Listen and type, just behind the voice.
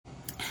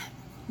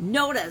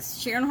Notice,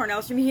 Sharon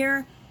Hornellstrom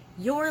here,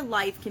 your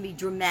life can be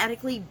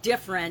dramatically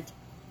different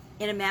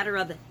in a matter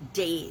of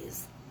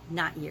days,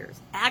 not years.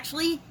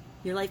 Actually,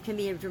 your life can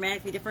be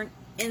dramatically different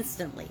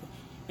instantly.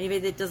 Anybody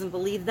that doesn't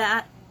believe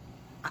that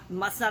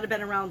must not have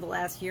been around the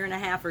last year and a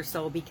half or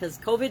so, because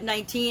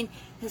COVID-19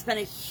 has been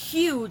a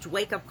huge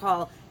wake-up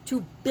call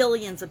to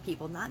billions of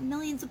people, not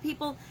millions of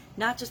people,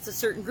 not just a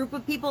certain group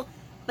of people,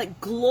 but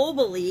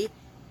globally.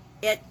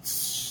 It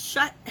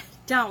shut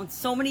down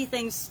so many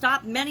things,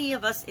 stopped many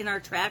of us in our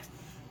tracks,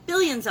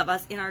 billions of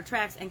us in our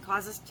tracks, and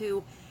caused us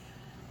to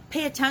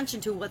pay attention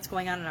to what's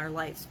going on in our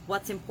lives,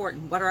 what's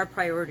important, what are our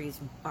priorities,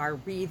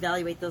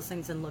 reevaluate those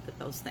things and look at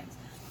those things.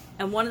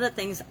 And one of the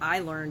things I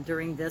learned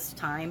during this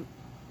time,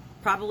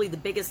 probably the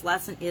biggest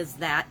lesson, is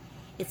that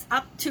it's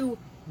up to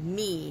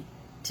me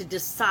to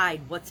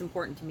decide what's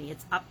important to me.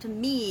 It's up to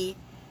me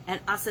and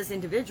us as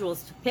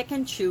individuals to pick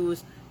and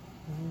choose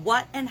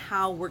what and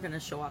how we're going to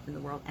show up in the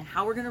world and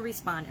how we're going to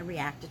respond and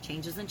react to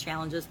changes and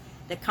challenges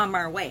that come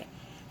our way.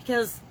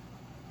 Because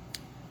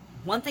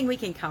one thing we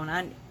can count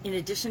on, in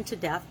addition to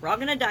death, we're all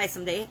going to die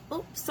someday.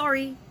 Oh,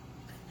 sorry.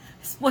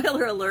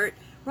 Spoiler alert.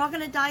 We're all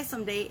going to die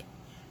someday.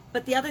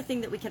 But the other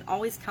thing that we can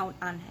always count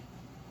on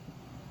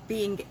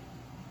being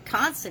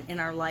constant in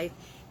our life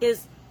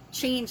is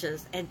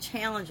changes and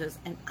challenges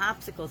and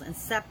obstacles and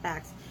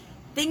setbacks.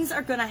 Things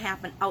are going to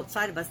happen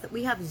outside of us that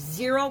we have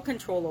zero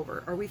control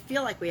over, or we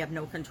feel like we have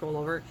no control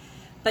over.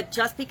 But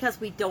just because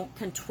we don't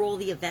control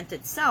the event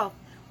itself,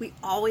 we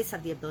always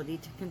have the ability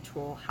to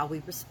control how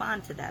we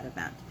respond to that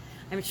event.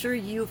 I'm sure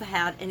you've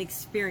had an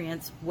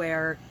experience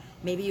where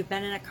maybe you've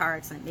been in a car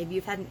accident, maybe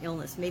you've had an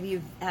illness, maybe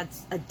you've had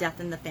a death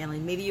in the family,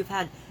 maybe you've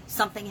had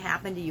something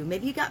happen to you,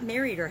 maybe you got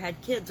married or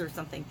had kids or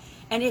something,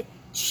 and it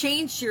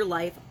changed your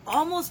life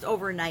almost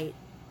overnight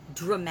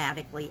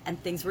dramatically,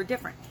 and things were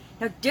different.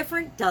 Now,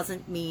 different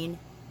doesn't mean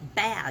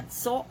bad.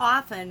 So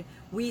often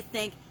we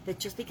think that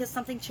just because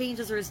something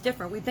changes or is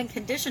different, we've been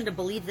conditioned to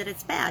believe that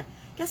it's bad.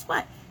 Guess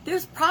what?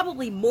 There's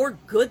probably more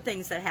good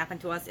things that happen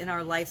to us in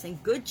our lives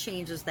and good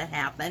changes that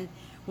happen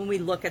when we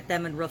look at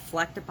them and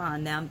reflect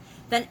upon them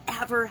than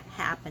ever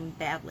happened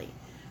badly.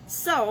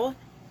 So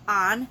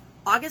on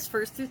August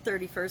 1st through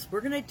 31st,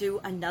 we're going to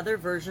do another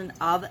version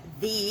of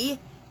the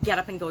Get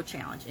Up and Go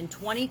Challenge. In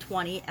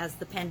 2020, as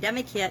the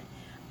pandemic hit,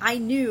 I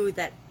knew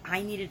that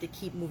I needed to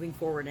keep moving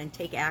forward and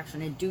take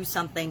action and do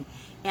something.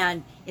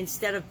 And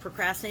instead of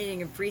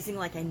procrastinating and freezing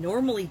like I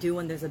normally do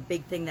when there's a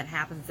big thing that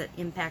happens that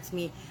impacts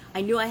me,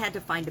 I knew I had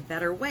to find a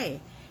better way.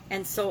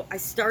 And so I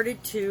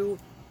started to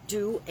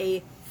do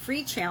a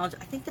free challenge.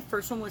 I think the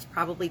first one was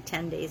probably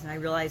 10 days. And I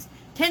realized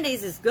 10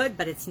 days is good,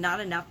 but it's not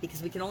enough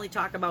because we can only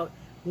talk about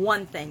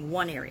one thing,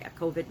 one area,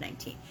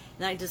 COVID-19.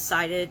 And I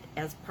decided,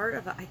 as part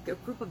of a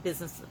group of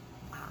business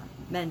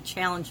men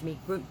challenged me,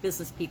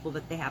 business people,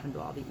 but they happen to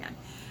all be men,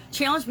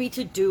 challenged me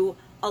to do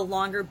a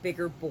longer,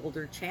 bigger,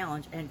 bolder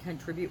challenge and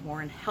contribute more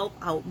and help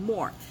out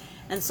more.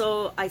 And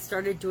so I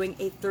started doing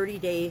a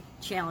 30-day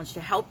challenge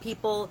to help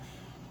people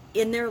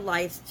in their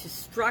lives to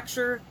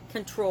structure,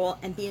 control,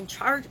 and be in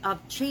charge of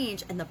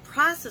change and the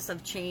process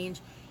of change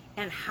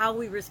and how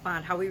we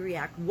respond, how we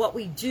react, what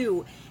we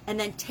do, and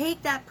then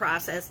take that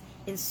process,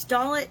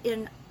 install it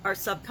in our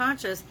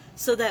subconscious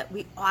so that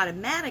we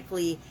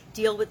automatically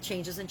deal with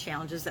changes and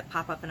challenges that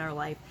pop up in our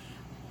life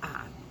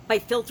by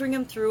filtering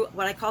them through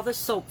what I call the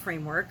SOAP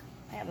framework.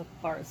 I have a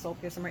bar of soap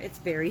here somewhere. It's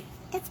buried.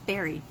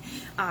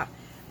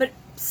 But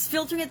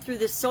filtering it through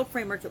this SOAP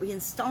framework that we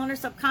install in our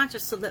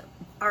subconscious so that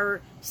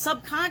our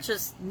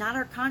subconscious, not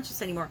our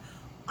conscious anymore,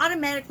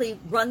 automatically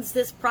runs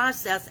this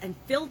process and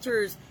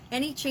filters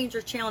any change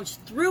or challenge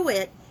through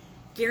it,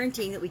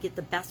 guaranteeing that we get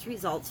the best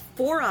results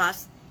for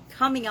us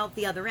coming out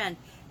the other end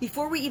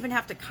before we even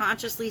have to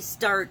consciously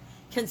start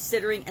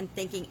considering and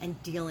thinking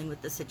and dealing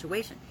with the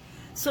situation.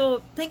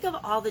 So think of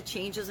all the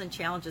changes and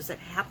challenges that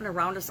happen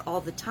around us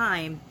all the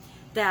time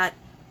that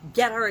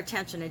get our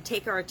attention and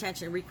take our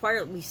attention and require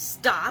that we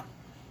stop,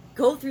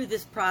 go through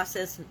this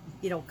process,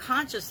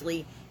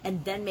 consciously,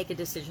 and then make a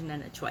decision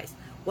and a choice.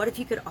 What if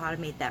you could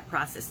automate that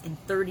process in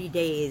 30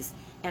 days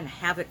and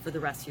have it for the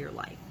rest of your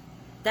life?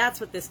 That's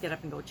what this Get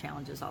Up and Go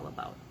Challenge is all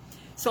about.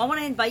 So I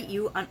want to invite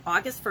you on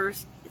August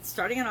 1st,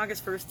 starting on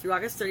August 1st through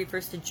August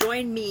 31st, to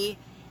join me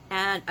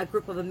and a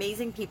group of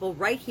amazing people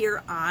right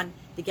here on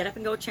the Get Up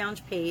and Go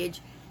Challenge page.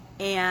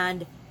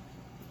 And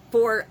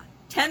for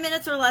 10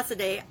 minutes or less a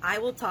day, I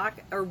will talk,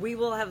 or we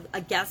will have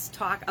a guest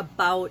talk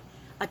about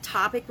a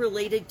topic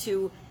related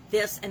to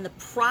this and the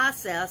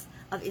process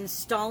of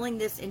installing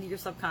this into your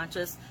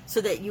subconscious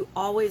so that you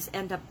always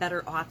end up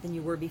better off than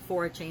you were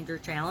before a change or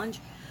challenge.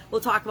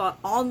 We'll talk about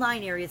all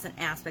 9 areas and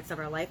aspects of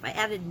our life. I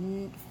added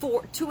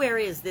 2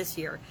 areas this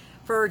year.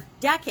 For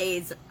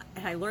decades,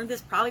 and I learned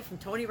this probably from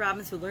Tony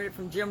Robbins, who learned it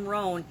from Jim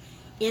Rohn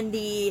in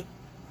the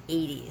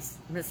 80s.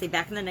 I'm going to say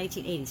back in the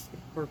 1980s.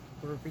 Were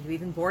you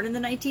even born in the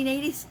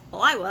 1980s?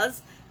 Well, I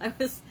was. I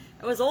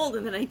was old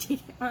in the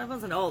I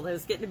wasn't old. I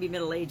was getting to be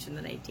middle-aged in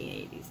the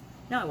 1980s.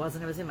 No, I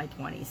wasn't. I was in my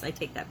 20s. I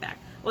take that back.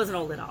 I wasn't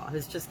old at all. I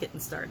was just getting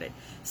started.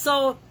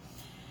 So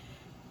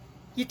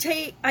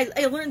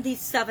I learned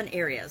these 7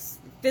 areas.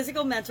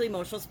 physical, mental,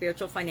 emotional,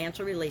 spiritual,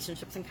 financial,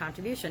 relationships, and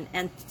contribution.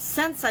 And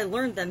since I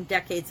learned them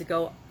decades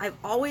ago, I've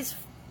always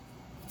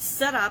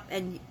set up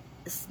and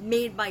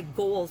made my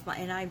goals,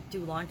 and I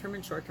do long-term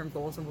and short-term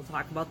goals, and we'll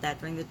talk about that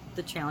during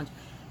the challenge,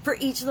 for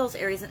each of those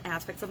areas and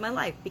aspects of my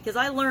life. Because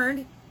I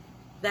learned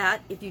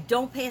that if you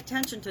don't pay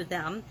attention to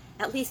them,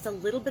 at least a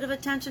little bit of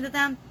attention to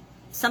them,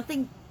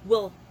 something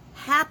will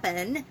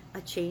happen,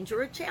 a change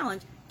or a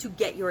challenge, to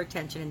get your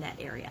attention in that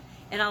area.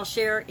 And I'll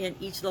share in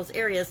each of those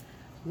areas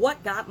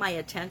what got my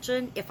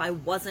attention if I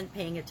wasn't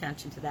paying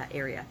attention to that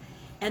area.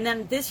 And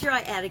then this year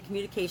I added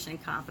communication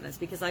and confidence,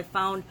 because I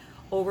found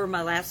over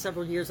my last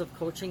several years of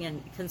coaching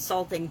and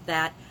consulting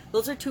that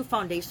those are two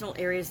foundational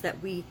areas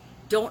that we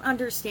don't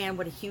understand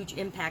what a huge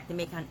impact they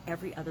make on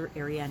every other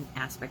area and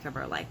aspect of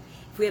our life.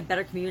 If we have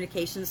better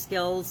communication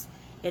skills,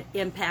 it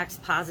impacts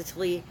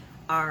positively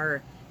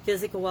our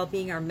physical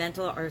well-being, our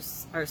mental, our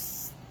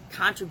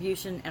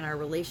contribution, and our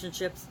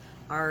relationships,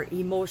 our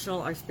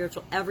emotional, our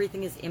spiritual.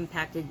 Everything is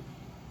impacted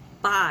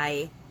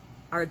by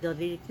our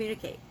ability to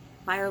communicate,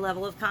 by our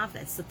level of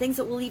confidence, the things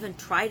that we'll even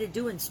try to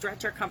do and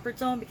stretch our comfort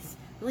zone, because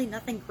really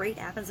nothing great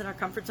happens in our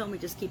comfort zone. We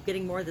just keep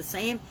getting more of the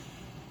same.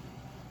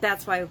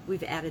 That's why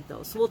we've added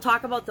those. So we'll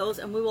talk about those,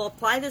 and we will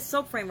apply this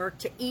SOAP framework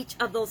to each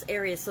of those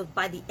areas. So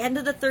by the end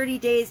of the 30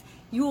 days,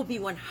 you will be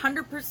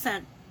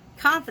 100%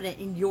 confident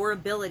in your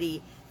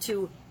ability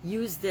to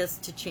use this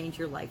to change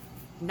your life.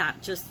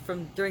 Not just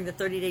from during the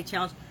 30-day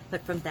challenge,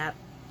 but from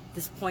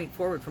this point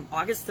forward, from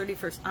August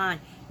 31st on,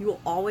 you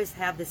will always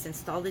have this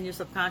installed in your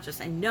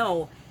subconscious and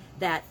know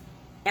that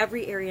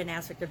every area and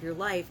aspect of your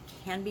life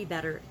can be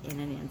better in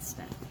an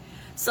instant.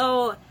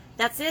 So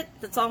that's it.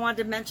 That's all I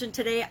wanted to mention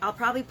today. I'll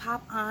probably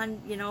pop on,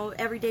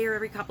 every day or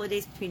every couple of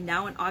days between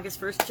now and August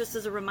 1st, just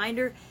as a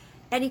reminder.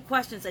 Any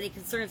questions, any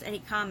concerns, any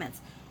comments?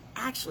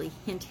 Actually,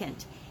 hint,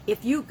 hint.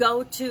 If you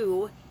go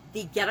to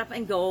the Get Up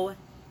and Go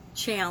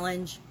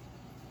Challenge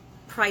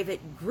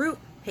private group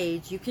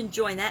page, you can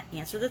join that,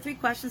 answer the 3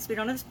 questions so we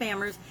don't have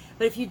spammers.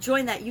 But if you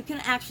join that, you can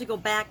actually go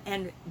back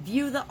and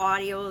view the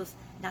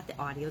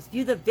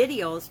view the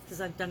videos,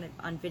 because I've done it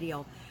on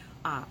video,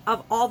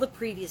 of all the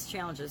previous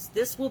challenges.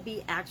 This will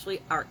be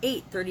actually our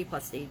 8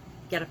 30-plus day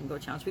Get Up and Go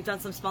challenge. We've done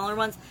some smaller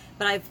ones,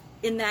 but I've,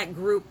 in that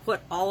group, put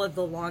all of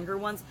the longer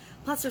ones.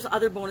 Plus, there's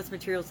other bonus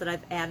materials that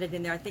I've added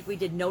in there. I think we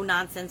did No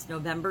Nonsense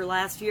November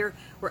last year,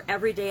 where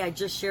every day I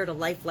just shared a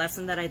life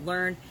lesson that I'd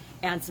learned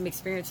and some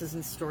experiences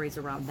and stories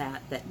around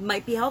that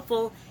might be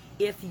helpful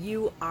if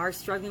you are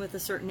struggling with a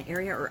certain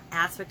area or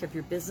aspect of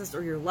your business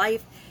or your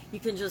life. You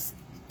can just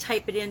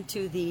type it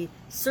into the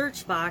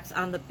search box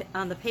on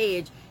the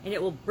page, and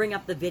it will bring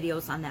up the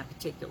videos on that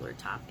particular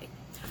topic.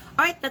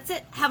 All right, that's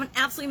it. Have an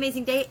absolutely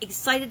amazing day.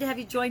 Excited to have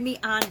you join me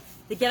on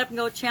the Get Up and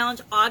Go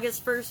Challenge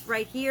August 1st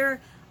right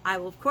here. I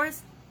will, of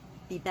course,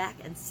 be back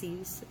and see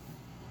you soon.